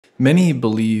Many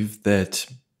believe that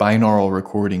binaural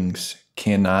recordings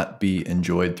cannot be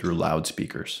enjoyed through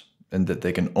loudspeakers and that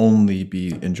they can only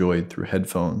be enjoyed through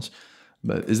headphones.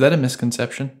 But is that a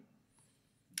misconception?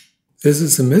 This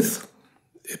is a myth.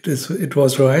 It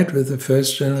was right with the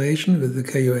first generation, with the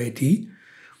KU-AT.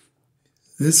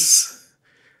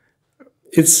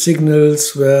 Its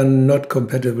signals were not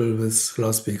compatible with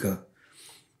loudspeaker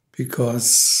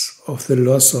because of the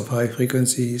loss of high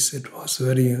frequencies. It was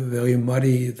very, very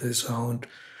muddy. The sound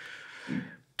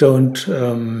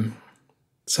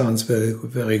sounds very,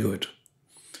 very good.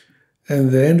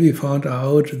 And then we found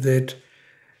out that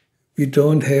we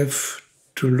don't have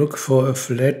to look for a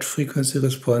flat frequency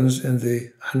response in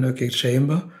the anechoic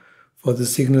chamber for the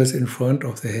signals in front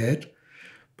of the head,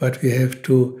 but we have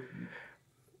to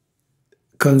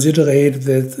consider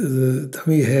that the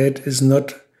dummy head is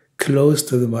not close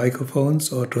to the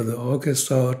microphones or to the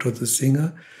orchestra or to the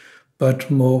singer, but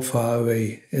more far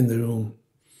away in the room.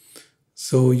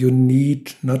 So you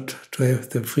need not to have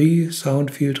the free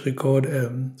sound field record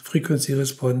frequency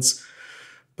response,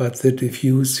 but the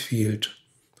diffuse field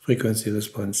frequency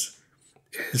response,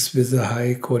 as with a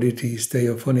high quality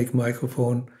stereophonic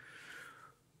microphone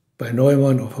by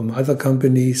Neumann or from other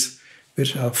companies,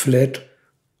 which are flat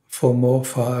for more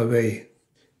far away.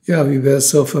 Yeah, we were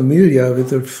so familiar with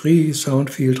the free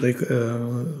sound field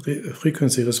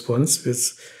frequency response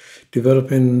with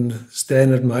developing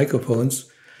standard microphones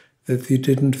that we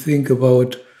didn't think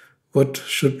about what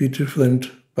should be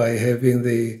different by having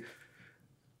the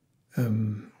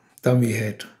dummy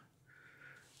head.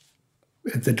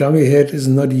 And the dummy head is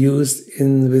not used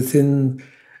within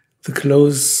the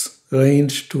close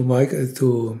range to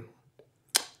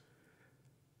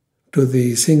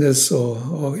the singers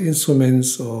or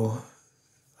instruments or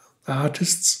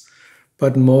artists,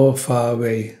 but more far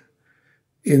away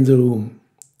in the room,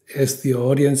 as the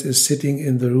audience is sitting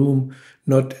in the room,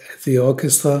 not at the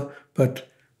orchestra, but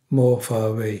more far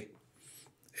away.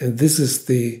 And this is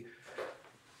the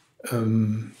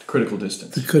critical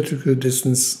distance. The critical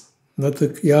distance,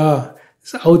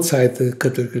 it's outside the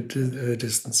critical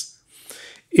distance.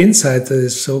 Inside the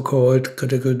so-called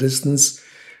critical distance,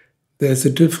 there's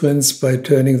a difference by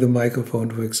turning the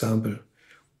microphone, for example,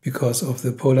 because of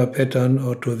the polar pattern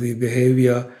or to the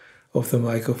behavior of the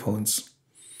microphones.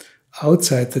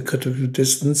 Outside the critical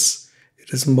distance,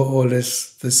 it is more or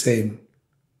less the same.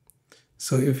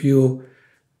 So if you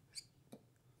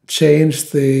change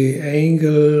the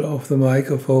angle of the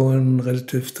microphone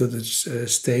relative to the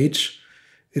stage,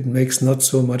 it makes not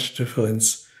so much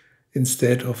difference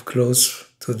instead of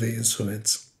close to the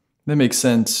instruments. That makes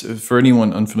sense. For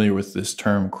anyone unfamiliar with this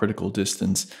term, critical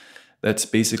distance, that's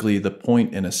basically the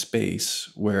point in a space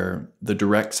where the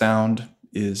direct sound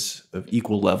is of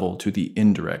equal level to the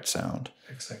indirect sound.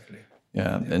 Exactly.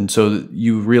 Yeah. And so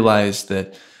you realize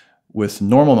that with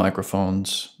normal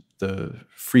microphones, the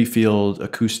free field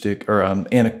acoustic or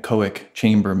anechoic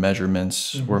chamber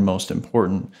measurements were most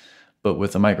important. But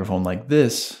with a microphone like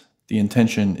this, the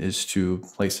intention is to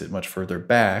place it much further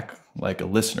back, like a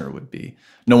listener would be.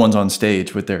 No one's on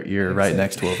stage with their ear right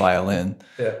next to a violin.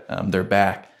 They're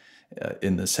back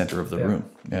in the center of the room.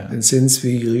 Yeah. And since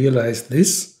we realized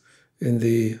this in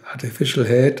the artificial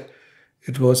head,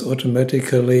 it was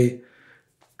automatically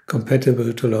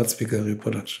compatible to loudspeaker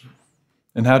reproduction.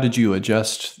 And how did you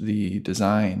adjust the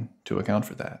design to account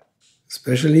for that?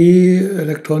 Especially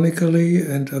electronically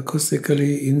and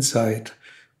acoustically inside,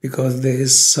 because there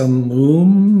is some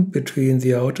room between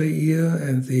the outer ear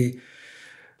and the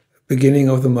beginning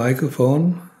of the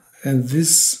microphone. And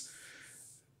this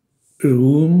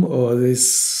room or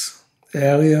this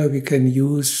area we can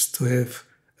use to have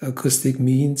acoustic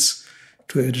means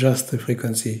to adjust the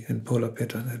frequency and polar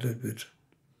pattern a little bit.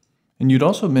 And you'd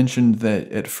also mentioned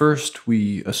that at first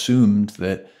we assumed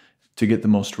that to get the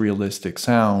most realistic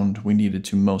sound, we needed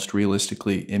to most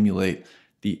realistically emulate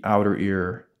the outer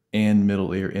ear and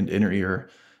middle ear and inner ear.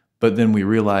 But then we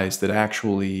realized that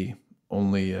actually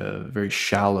only a very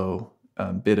shallow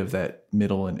bit of that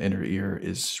middle and inner ear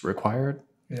is required.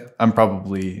 Yeah. I'm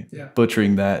probably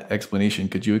butchering that explanation.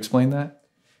 Could you explain that?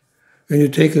 When you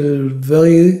take a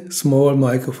very small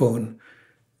microphone,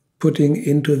 putting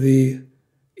into the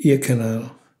ear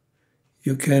canal,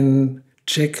 you can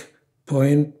check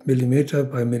 0.0 millimeter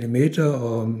by millimeter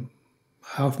or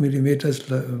half millimeters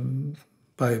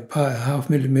by half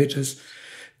millimeters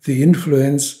the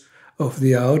influence of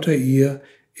the outer ear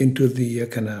into the ear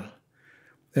canal.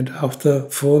 And after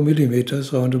 4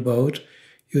 millimeters roundabout,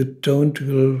 you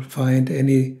will find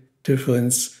any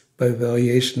difference by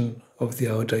variation of the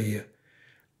outer ear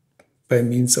by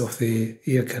means of the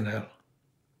ear canal.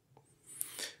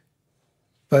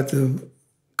 But the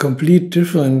complete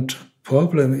different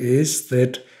problem is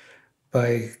that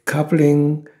by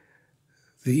coupling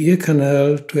the ear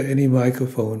canal to any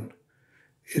microphone,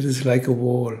 it is like a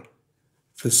wall.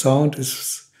 The sound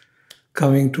is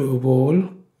coming to a wall,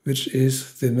 which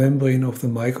is the membrane of the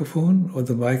microphone or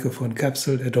the microphone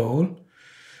capsule at all.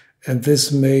 And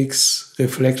this makes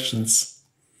reflections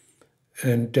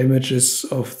and damages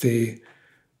of the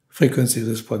frequency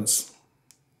response.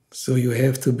 So you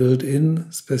have to build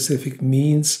in specific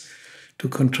means to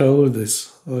control this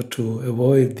or to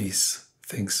avoid these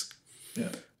things. Yeah.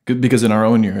 Good, because in our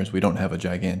own ears, we don't have a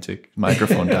gigantic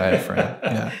microphone diaphragm.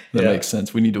 Yeah, that makes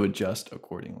sense. We need to adjust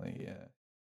accordingly. Yeah.